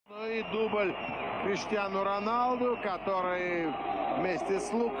И дубль Криштиану Роналду, который вместе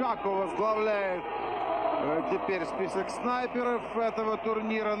с Лукаку возглавляет теперь список снайперов этого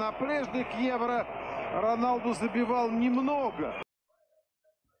турнира. На прежних Евро Роналду забивал немного.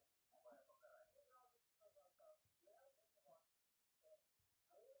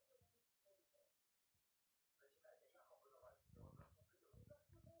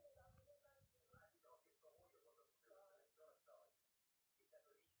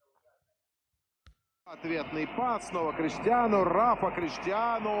 Ответный пас, снова Криштиану, Рафа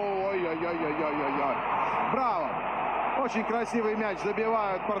Криштиану, ой-ой-ой-ой-ой-ой-ой, браво! Очень красивый мяч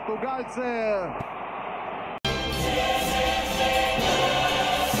забивают португальцы.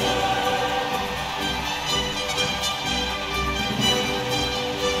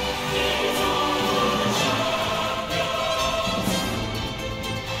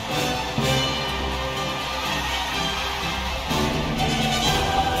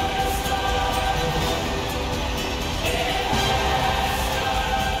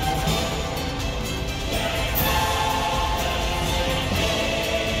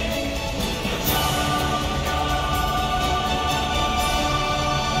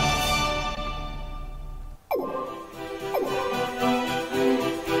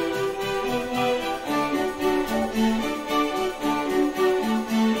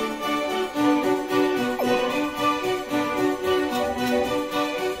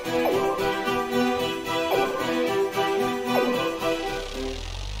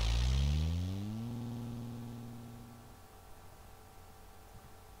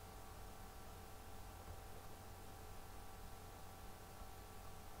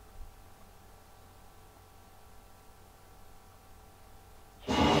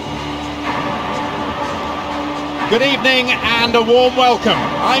 Good evening and a warm welcome.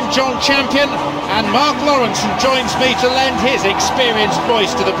 I'm John Champion and Mark Lawrenson joins me to lend his experienced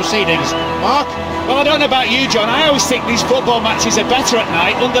voice to the proceedings. Mark? Well, I don't know about you, John. I always think these football matches are better at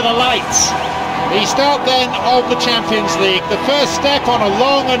night under the lights. The start then of the Champions League, the first step on a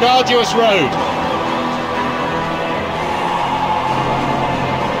long and arduous road.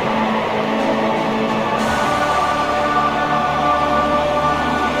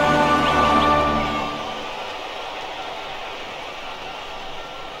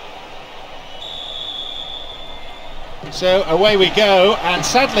 So away we go, and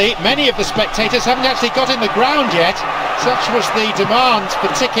sadly many of the spectators haven't actually got in the ground yet. Such was the demand for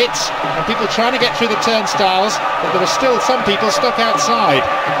tickets and people trying to get through the turnstiles that there are still some people stuck outside.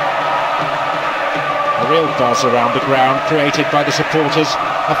 A real buzz around the ground created by the supporters,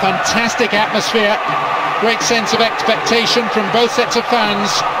 a fantastic atmosphere, great sense of expectation from both sets of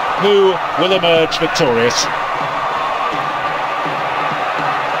fans who will emerge victorious.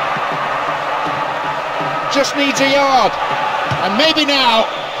 Just needs a yard, and maybe now.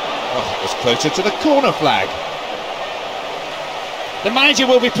 Oh, it was closer to the corner flag. The manager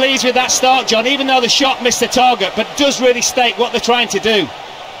will be pleased with that start, John, even though the shot missed the target, but does really state what they're trying to do.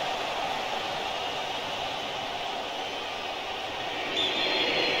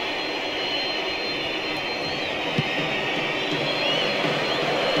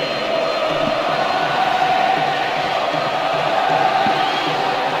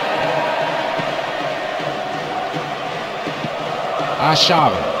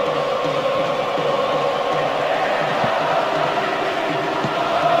 Ashava.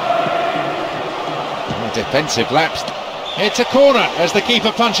 Defensive lapse. It's a corner as the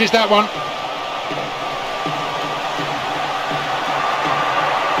keeper punches that one.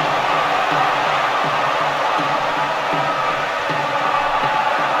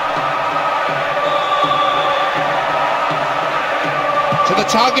 To the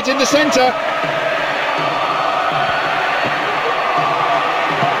target in the centre.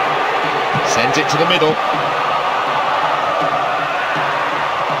 Sends it to the middle.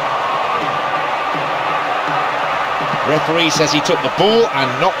 Referee says he took the ball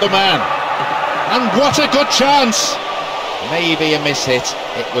and not the man. And what a good chance! Maybe a miss hit.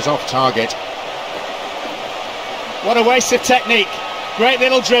 It was off target. What a waste of technique. Great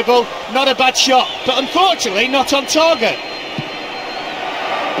little dribble, not a bad shot, but unfortunately not on target.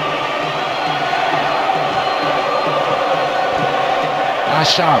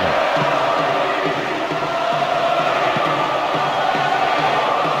 Ashava.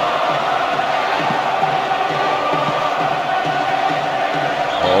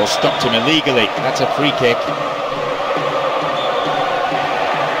 Stopped him illegally. That's a free kick.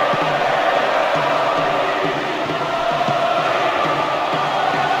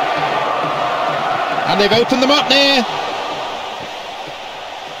 And they've opened them up near.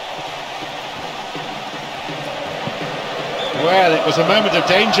 Well, it was a moment of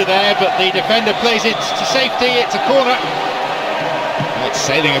danger there, but the defender plays it to safety. It's a corner. It's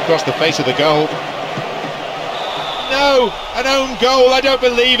sailing across the face of the goal. No, an own goal, I don't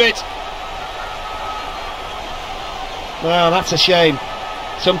believe it. Well, that's a shame.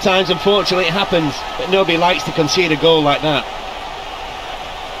 Sometimes, unfortunately, it happens, but nobody likes to concede a goal like that.